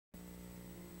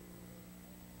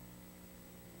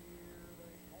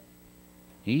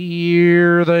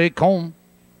Here they come.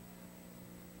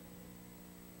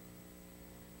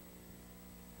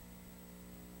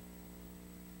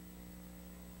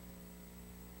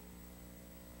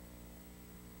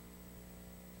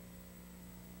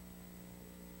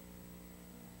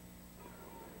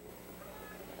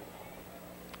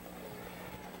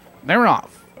 They're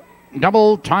off.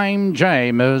 Double Time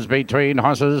J moves between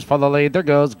horses for the lead. There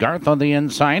goes Garth on the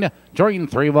inside. Joined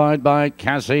 3 wide by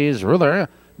Cassie's Ruler.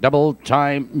 Double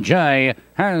Time J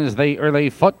has the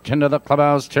early foot into the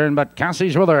clubhouse turn, but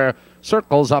Cassie's Ruler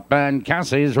circles up and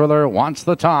Cassie's Ruler wants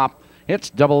the top.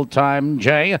 It's Double Time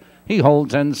J. He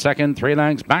holds in second, 3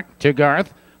 lengths back to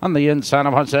Garth. On the inside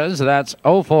of horses, that's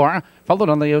 04. Followed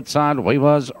on the outside, We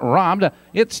Was Robbed.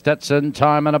 It's Stetson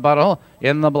Time in a Bottle.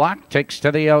 In the black, takes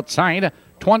to the outside.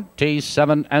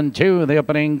 27-2 the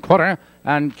opening quarter.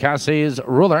 And Cassie's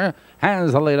Ruler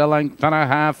has the lead a length and a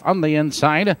half on the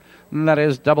inside. That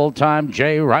is Double Time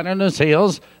J right on his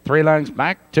heels. 3 lengths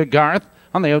back to Garth.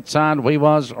 On the outside, We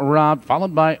Was Robbed.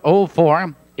 Followed by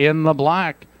 04 in the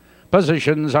black.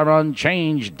 Positions are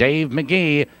unchanged. Dave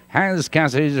Magee has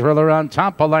Cassie's Ruler on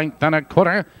top, a length and a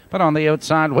quarter. But on the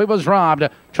outside, We Was Robbed.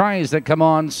 Tries to come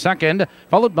on second.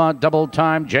 Followed by Double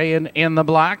Time J in the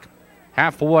black.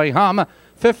 Halfway hum.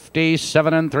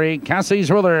 57-3.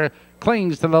 Cassie's Ruler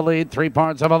clings to the lead, 3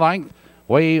 parts of a length.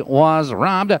 We Was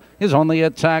Robbed is on the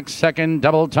attack. Second,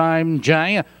 Double Time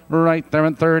J. Right there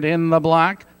in third in the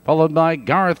black. Followed by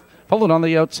Garth. Followed on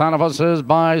the outside of us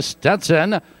by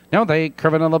Stetson. Now they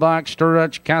curve into the back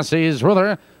stretch. Cassie's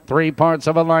Ruler, 3 parts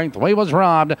of a length. We Was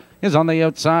Robbed is on the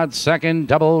outside. Second,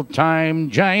 Double Time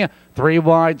J. 3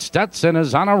 wide. Stetson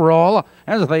is on a roll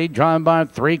as they drive by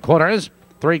 3 quarters.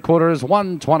 3 quarters,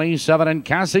 127, and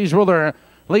Cassie's Ruler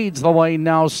leads the way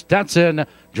now. Stetson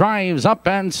drives up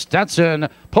and Stetson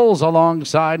pulls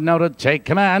alongside now to take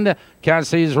command.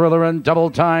 Cassie's Ruler and Double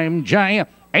Time J.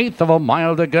 1/8 of a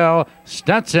mile to go.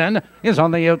 Stetson is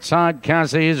on the outside.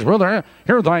 Cassie's Ruler.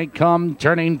 Here they come,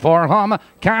 turning for hum.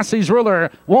 Cassie's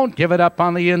Ruler won't give it up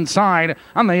on the inside.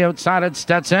 On the outside, it's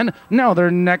Stetson. Now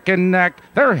they're neck and neck.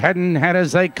 They're head and head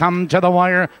as they come to the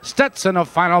wire. Stetson, a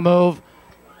final move.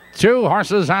 2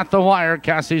 horses at the wire.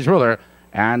 Cassie's Ruler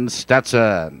and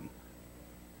Stetson.